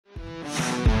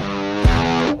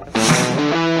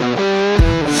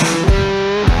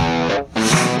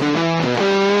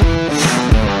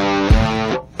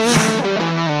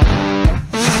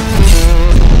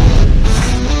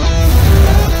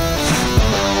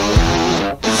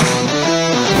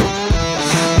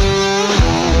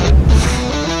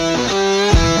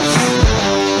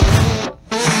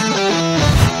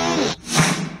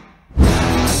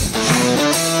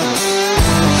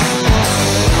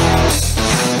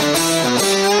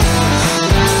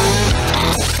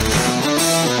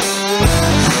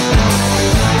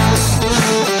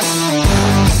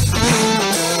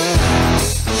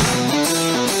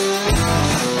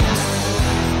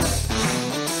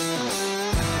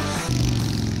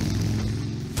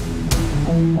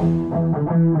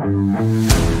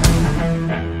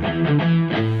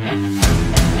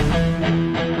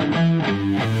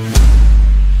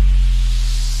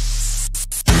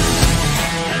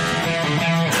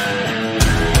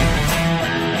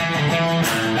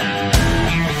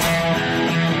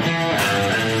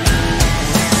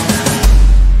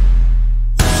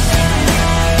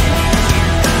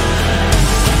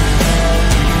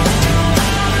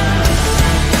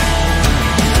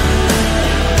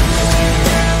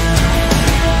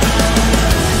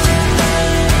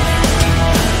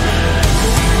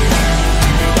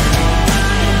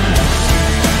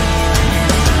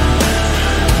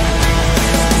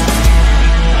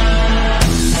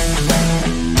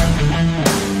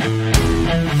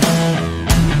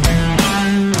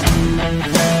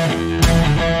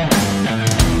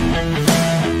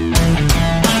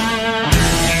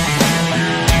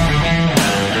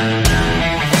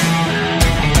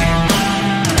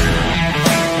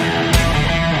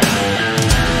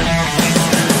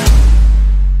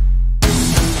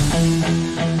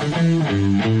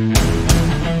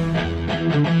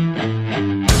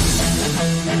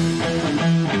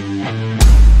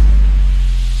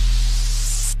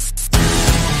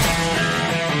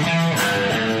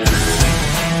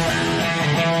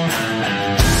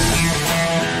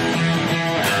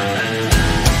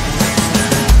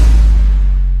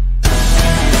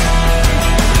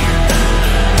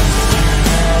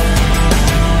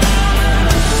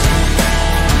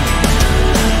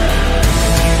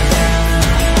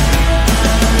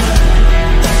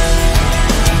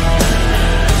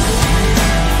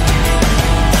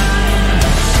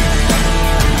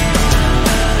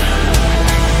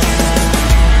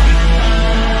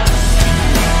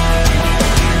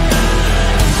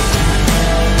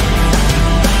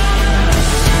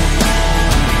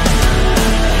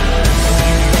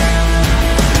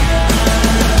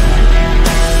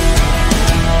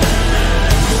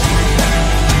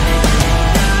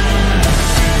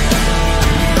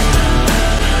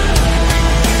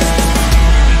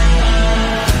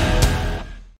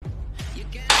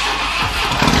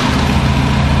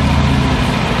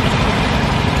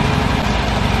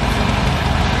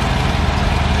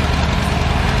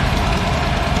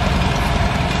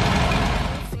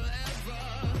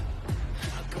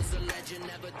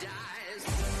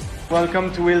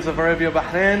Welcome to Wheels of Arabia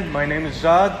Bahrain. My name is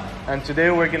Jad, and today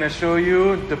we're going to show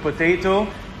you the potato.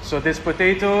 So this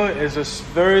potato is a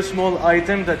very small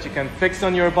item that you can fix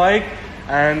on your bike.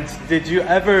 And did you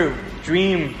ever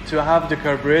dream to have the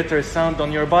carburetor sound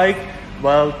on your bike?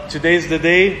 Well, today's the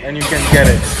day and you can get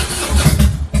it.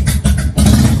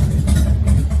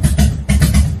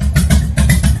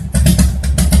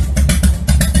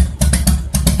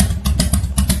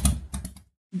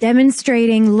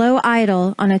 Demonstrating low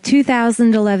idle on a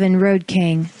 2011 Road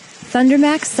King.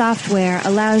 ThunderMax software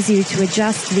allows you to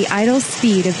adjust the idle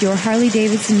speed of your Harley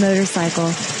Davidson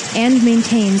motorcycle and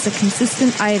maintains a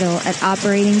consistent idle at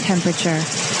operating temperature.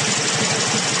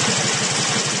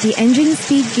 The engine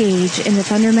speed gauge in the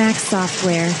ThunderMax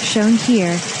software, shown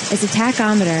here, is a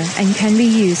tachometer and can be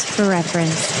used for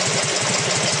reference.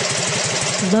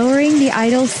 Lowering the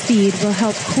idle speed will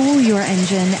help cool your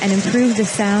engine and improve the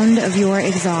sound of your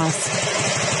exhaust.